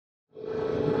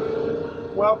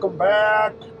Welcome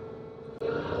back.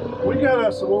 We got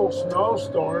us a little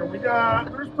snowstorm.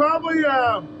 There's probably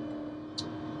a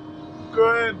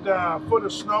good foot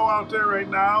of snow out there right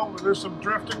now. There's some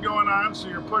drifting going on, so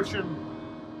you're pushing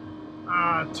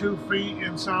 2 feet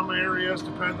in some areas,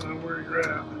 depending on where you're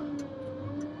at.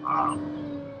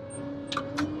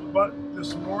 But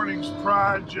this morning's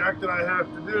project that I have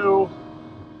to do,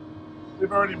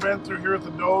 we've already been through here with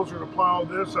the dozer to plow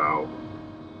this out.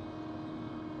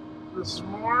 This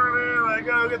morning, I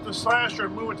gotta get the slasher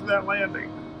and move it to that landing.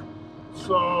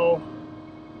 So,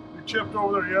 we chipped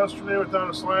over there yesterday without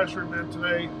a slasher, and then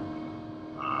today,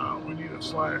 we need a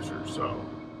slasher. So,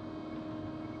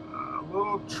 a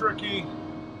little tricky.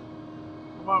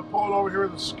 I'm gonna pull it over here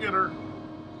with a skidder,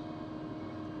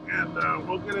 and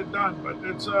we'll get it done. But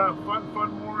it's a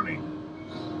fun morning.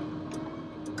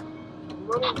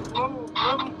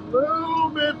 Little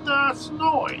bit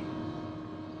snowy.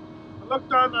 I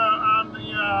looked on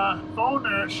the phone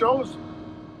there. It shows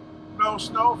no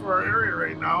snow for our area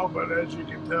right now, but as you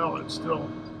can tell, it's still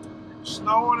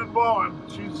snowing and blowing.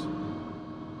 She's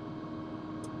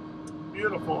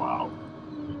beautiful out.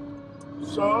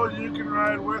 So you can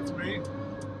ride with me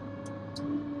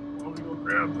while we go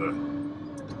grab the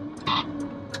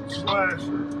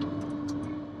slasher.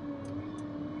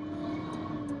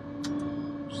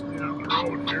 Stay on the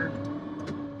road here.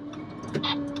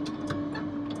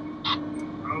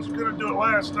 I was gonna do it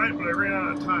last night, but I ran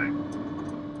out of time.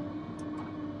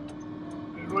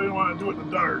 I didn't really want to do it in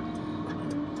the dark.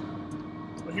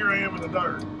 But here I am in the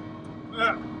dark.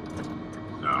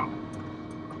 No.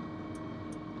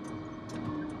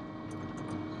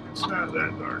 It's not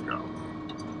that dark out.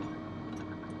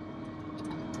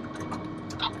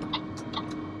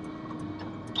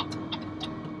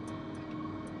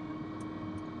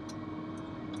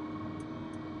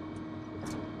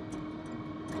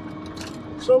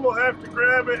 So we'll have to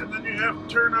grab it, and then you have to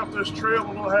turn up this trail,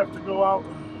 and we'll have to go out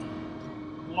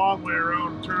a long way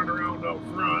around and turn around out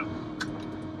front.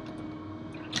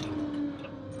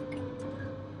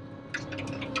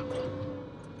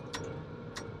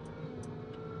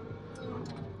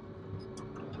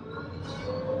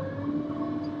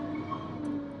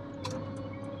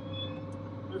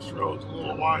 This road's a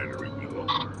little wider, we can get a little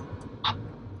more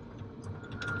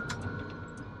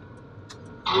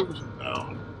cruising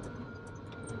down.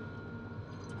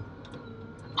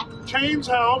 Chains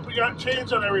help. We got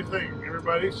chains on everything,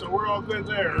 everybody, so we're all good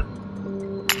there.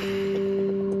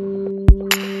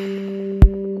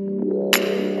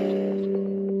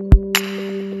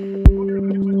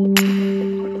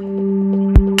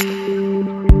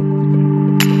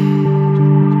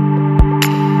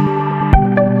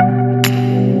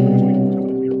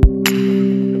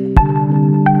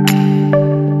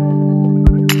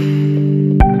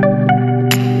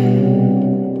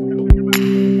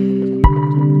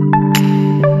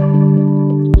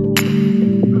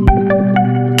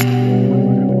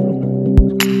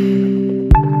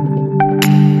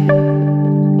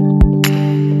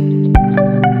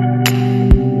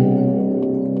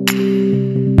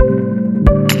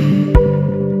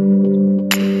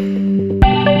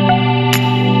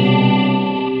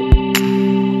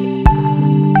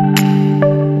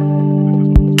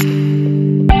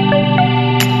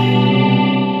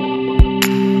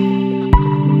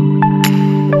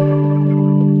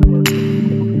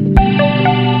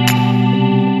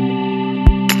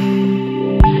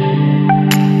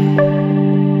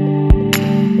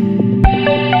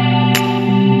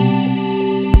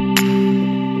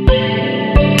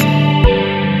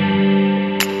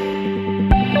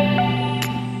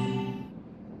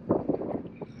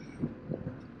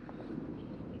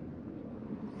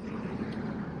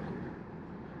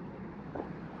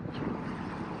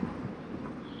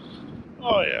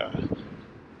 Oh yeah.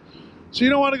 So you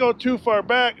don't want to go too far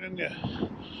back, and you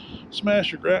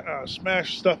smash your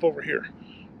smash stuff over here.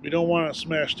 We don't want to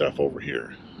smash stuff over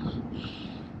here.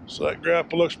 So that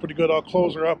grapple looks pretty good. I'll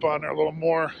close her up on there a little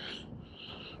more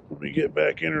when we get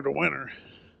back into the winter.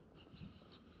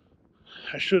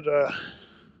 I should there's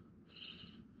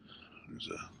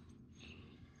a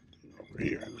thing over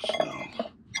here in the snow.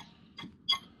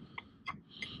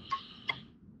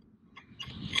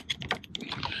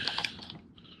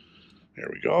 There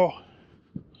we go.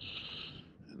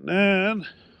 And then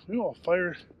we will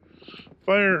fire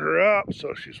her up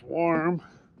so she's warm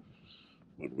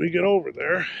when we get over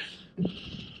there.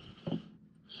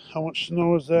 How much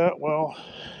snow is that? Well,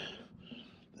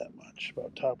 that much,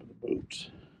 about top of the boots.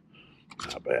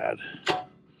 Not bad.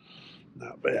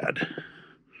 Not bad.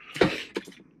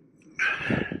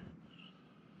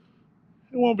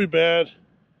 It won't be bad.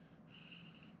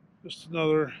 Just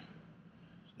another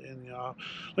And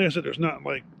like I said, there's not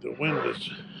like the wind has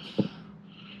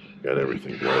got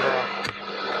everything blowed off.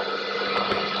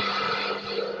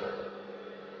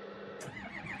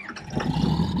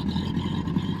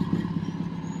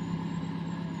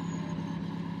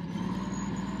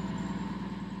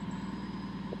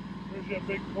 There's your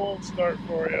big cold start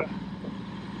for you.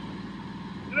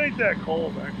 It ain't that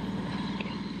cold, actually.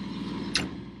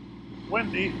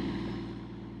 Windy.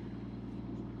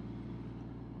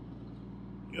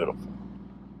 Beautiful.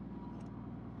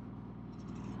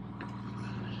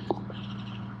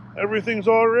 Everything's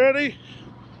all ready.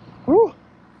 Whew.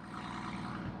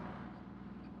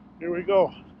 Here we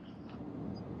go.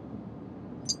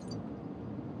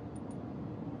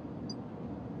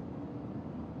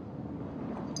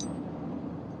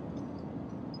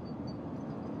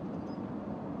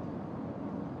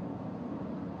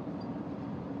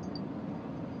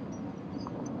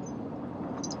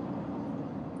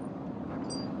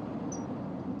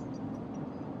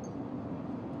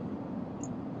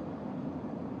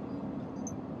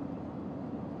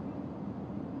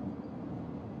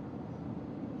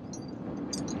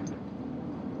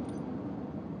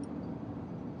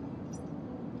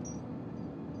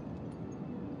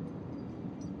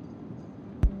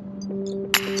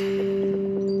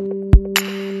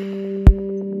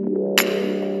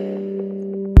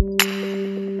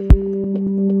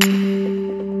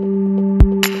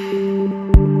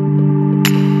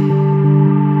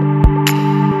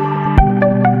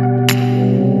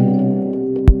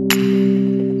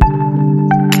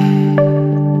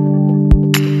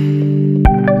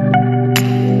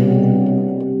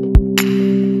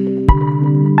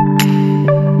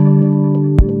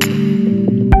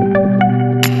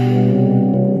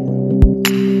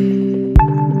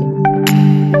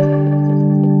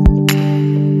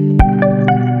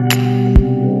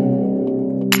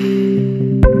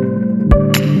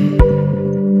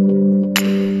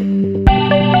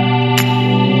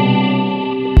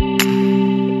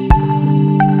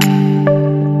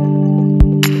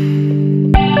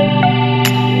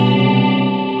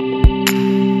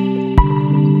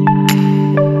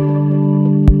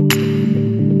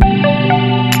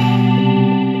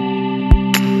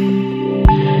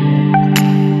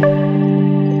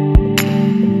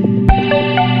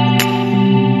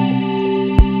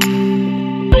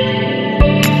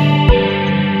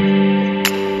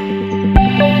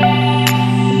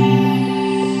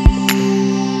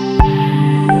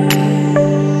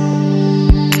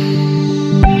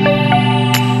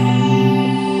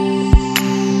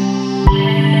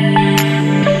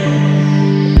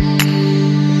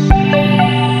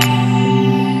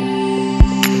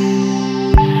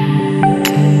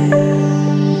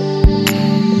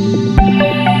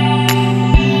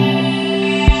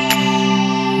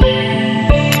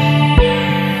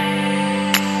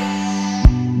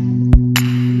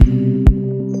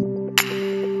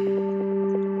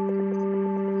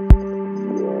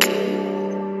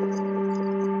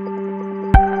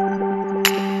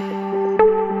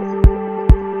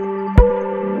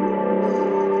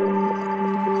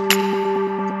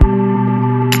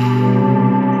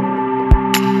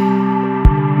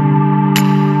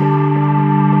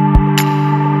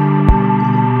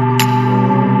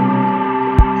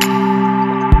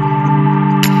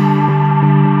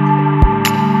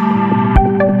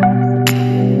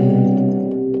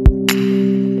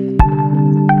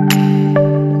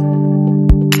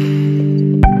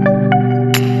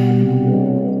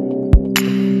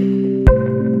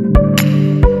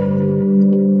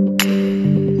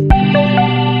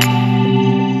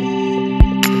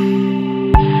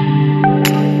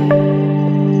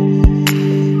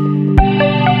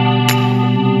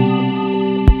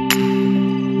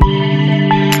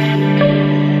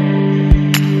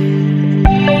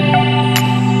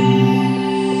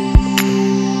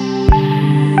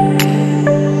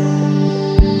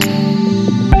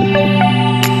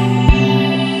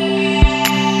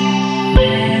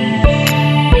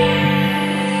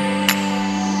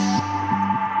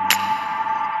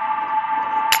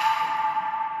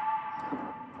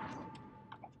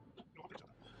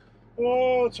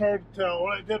 Oh, it's hard to tell.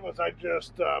 What I did was I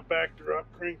just backed her up,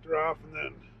 cranked her off, and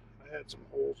then I had some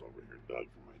holes over here dug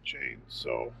for my chain,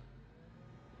 so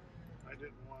I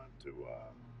didn't want to,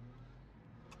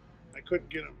 I couldn't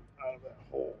get them out of that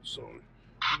hole, so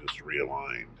I just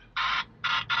realigned.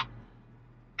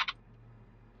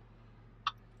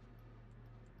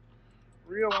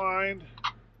 Realigned.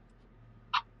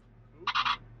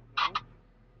 Oops,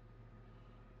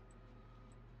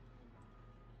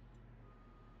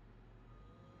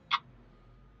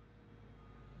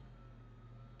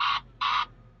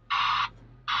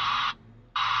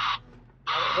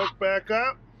 no. hook back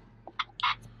up.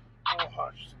 Oh,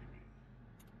 hush.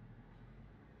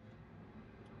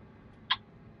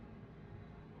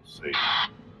 Let's see.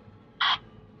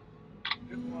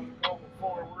 Didn't want to go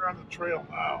before. We're on the trail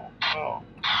now. Oh.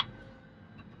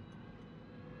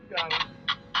 Got it.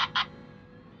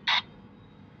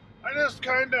 I just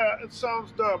kind of, it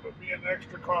sounds dumb, but being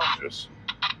extra cautious.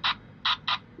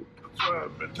 That's why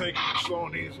I've been taking it slow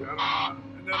and easy. I don't know.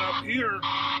 And then up here,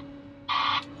 I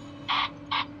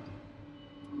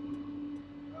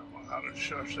don't know how to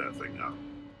shush that thing up.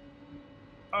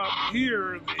 Up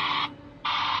here,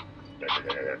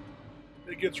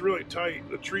 it gets really tight.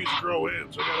 The trees grow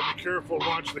in, so I got to be careful and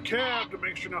watch the cab to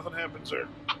make sure nothing happens there.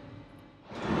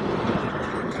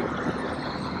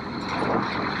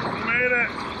 Made it.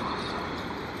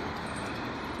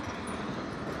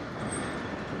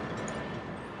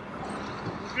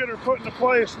 We'll get her put into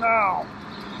place now.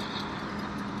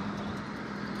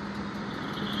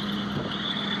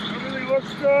 Everything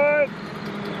looks good.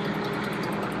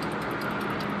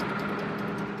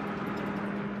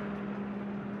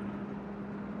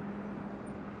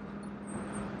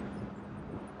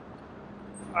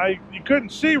 You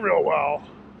couldn't see real well.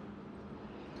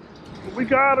 But we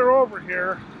got her over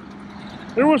here.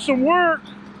 There was some work,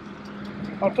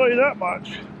 I'll tell you that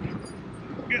much.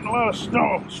 Getting a lot of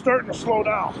snow, starting to slow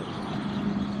down.